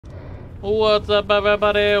What's up,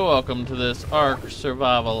 everybody? Welcome to this Ark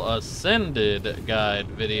Survival Ascended guide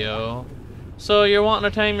video. So you're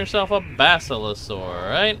wanting to tame yourself a Basilosaur,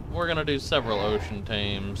 right? We're gonna do several ocean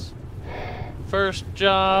tames. First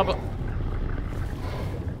job.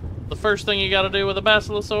 The first thing you gotta do with a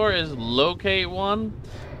Basilosaur is locate one.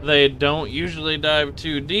 They don't usually dive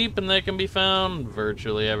too deep and they can be found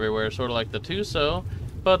virtually everywhere, sort of like the Tuso,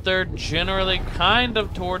 but they're generally kind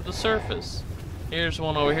of toward the surface. Here's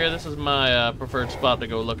one over here. This is my preferred spot to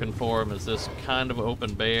go looking for them, is this kind of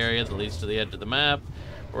open bay area that leads to the edge of the map,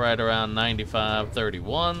 right around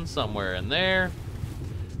 95-31, somewhere in there.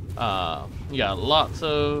 You got lots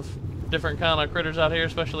of different kind of critters out here,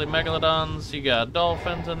 especially megalodons. You got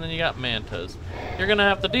dolphins, and then you got mantas. You're gonna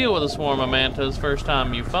have to deal with a swarm of mantas first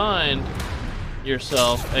time you find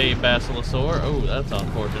yourself a Basilosaur. Oh, that's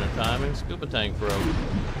unfortunate timing. Scuba tank broke.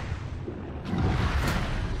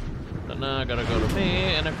 So now I gotta go to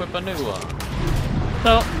me and equip a new one.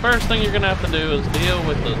 So, first thing you're gonna have to do is deal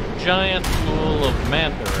with the giant school of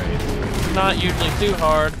manta rays. Not usually too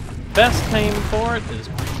hard. Best tame for it is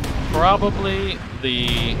probably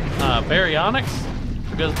the baryonyx,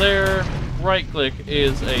 because their right click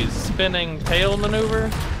is a spinning tail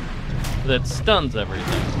maneuver that stuns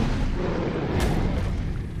everything.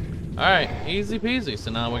 Alright, easy peasy.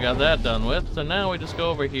 So now we got that done with. So now we just go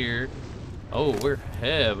over here. Oh, we're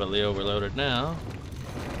heavily overloaded now.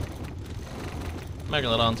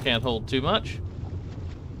 Megalodons can't hold too much.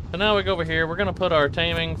 So now we go over here. We're going to put our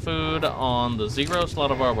taming food on the 0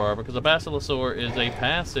 slot of our bar, because a Basilosaur is a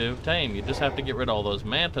passive tame. You just have to get rid of all those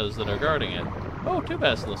mantas that are guarding it. Oh, 2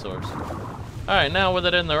 Basilosaurs. Alright, now with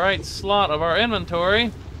it in the right slot of our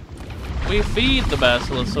inventory, we feed the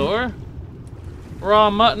Basilosaur. Raw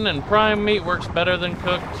mutton and prime meat works better than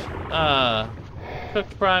cooked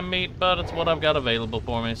prime meat, but it's what I've got available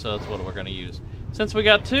for me, so that's what we're going to use. Since we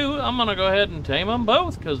got 2, I'm going to go ahead and tame them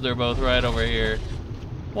both, because they're both right over here.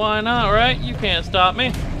 Why not, right? You can't stop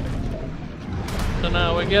me. So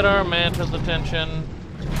now we get our manta's attention,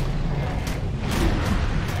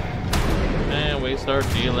 and we start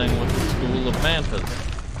dealing with the school of mantas.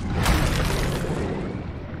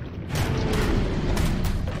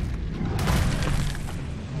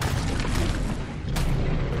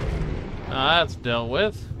 That's dealt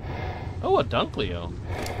with. Oh, a Dunkleo.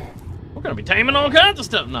 We're gonna be taming all kinds of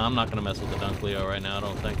stuff. No, I'm not gonna mess with the Dunkleo right now, I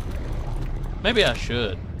don't think. Maybe I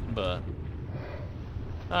should, but...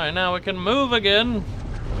 Alright, now we can move again.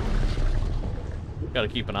 Gotta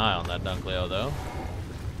keep an eye on that Dunkleo, though.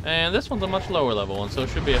 And this one's a much lower level one, so it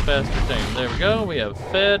should be a faster tame. There we go, we have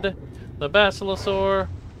fed the Basilosaur.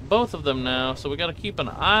 Both of them now, so we gotta keep an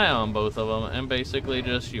eye on both of them, and basically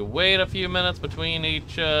just you wait a few minutes between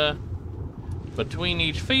each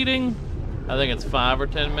feeding. I think it's 5 or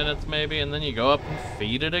 10 minutes maybe, and then you go up and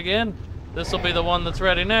feed it again. This will be the one that's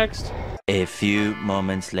ready next. A few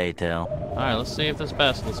moments later. Alright, let's see if this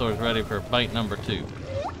Basilosaur is ready for bite number 2.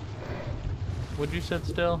 Would you sit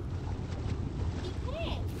still?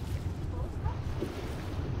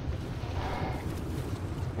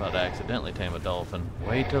 About to accidentally tame a dolphin.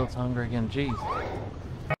 Wait till it's hungry again, jeez.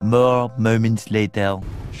 More moments later.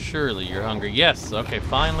 Surely you're hungry. Yes, okay,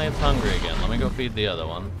 finally it's hungry again. Let me go feed the other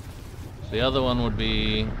one. The other one would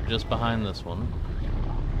be just behind this one.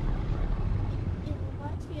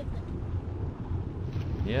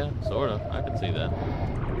 Yeah, sort of. I can see that.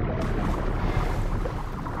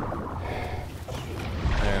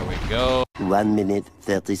 There we go. 1 minute,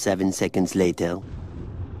 37 seconds later.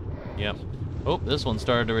 Yep. Oh, this one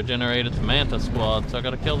started to regenerate its manta squad, so I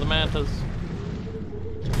gotta kill the mantas.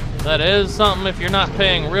 That is something, if you're not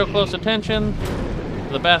paying real close attention,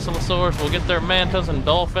 the Basilosaurs will get their mantas and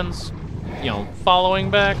dolphins, you know,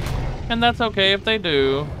 following back. And that's okay if they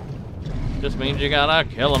do. Just means you gotta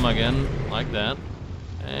kill them again, like that.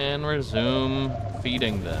 And resume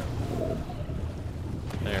feeding them.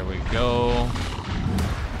 There we go.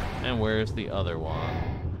 And where's the other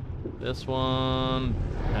one? This one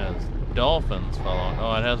has dolphins following.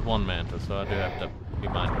 Oh, it has 1 manta, so I do have to be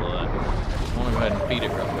mindful of that. I want to go ahead and feed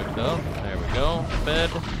it real quick, though. There we go. Fed.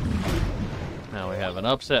 Now we have an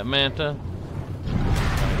upset manta.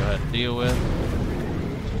 Gotta go ahead and deal with.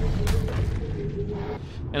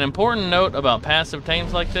 An important note about passive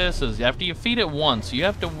tames like this is after you feed it once, you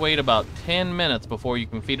have to wait about 10 minutes before you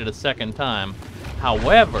can feed it a second time.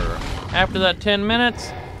 However, after that 10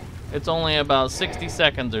 minutes, it's only about 60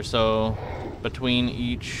 seconds or so between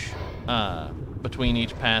each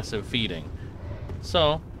passive feeding.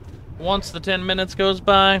 So, once the 10 minutes goes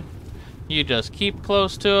by, you just keep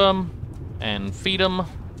close to them and feed them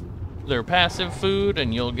their passive food,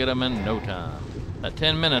 and you'll get them in no time. That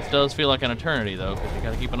 10 minutes does feel like an eternity, though, because you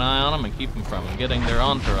gotta keep an eye on them and keep them from getting their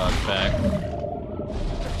entourage back.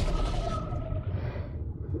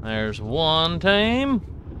 There's one tame.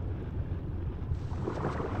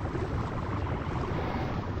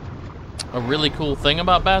 A really cool thing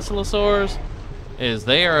about Basilosaurs is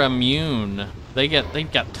they are immune. They've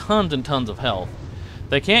got tons and tons of health.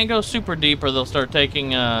 They can't go super deep or they'll start taking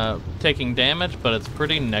damage, but it's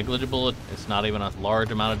pretty negligible. It's not even a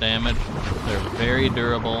large amount of damage. They're very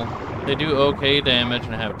durable. They do okay damage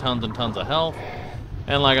and have tons and tons of health.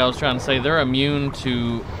 And like I was trying to say, they're immune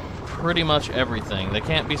to pretty much everything. They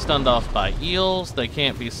can't be stunned off by eels. They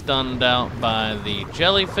can't be stunned out by the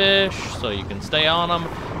jellyfish, so you can stay on them.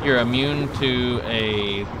 You're immune to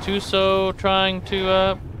a tuso trying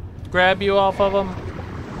to grab you off of them.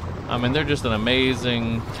 I mean, they're just an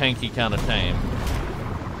amazing, tanky kind of tame.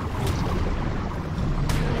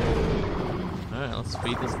 Alright, let's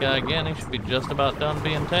feed this guy again. He should be just about done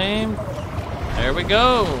being tamed. There we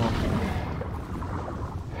go.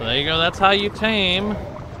 So there you go. That's how you tame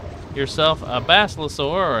yourself a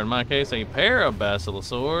Basilosaur, or in my case, a pair of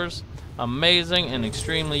Basilosaurs. Amazing and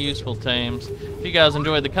extremely useful tames. If you guys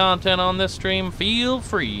enjoyed the content on this stream, feel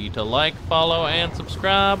free to like, follow, and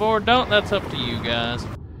subscribe, or don't. That's up to you guys.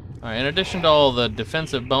 Alright, in addition to all the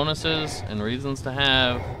defensive bonuses and reasons to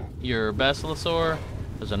have your Basilosaur,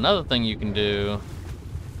 there's another thing you can do,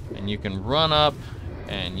 and you can run up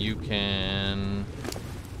and you can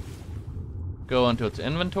go into its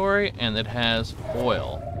inventory, and it has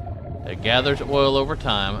oil. It gathers oil over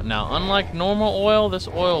time. Now, unlike normal oil, this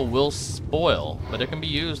oil will spoil, but it can be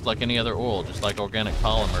used like any other oil, just like organic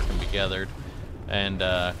polymer can be gathered and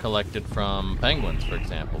collected from penguins, for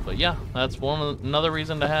example. But yeah, that's another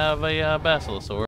reason to have a Basilosaur.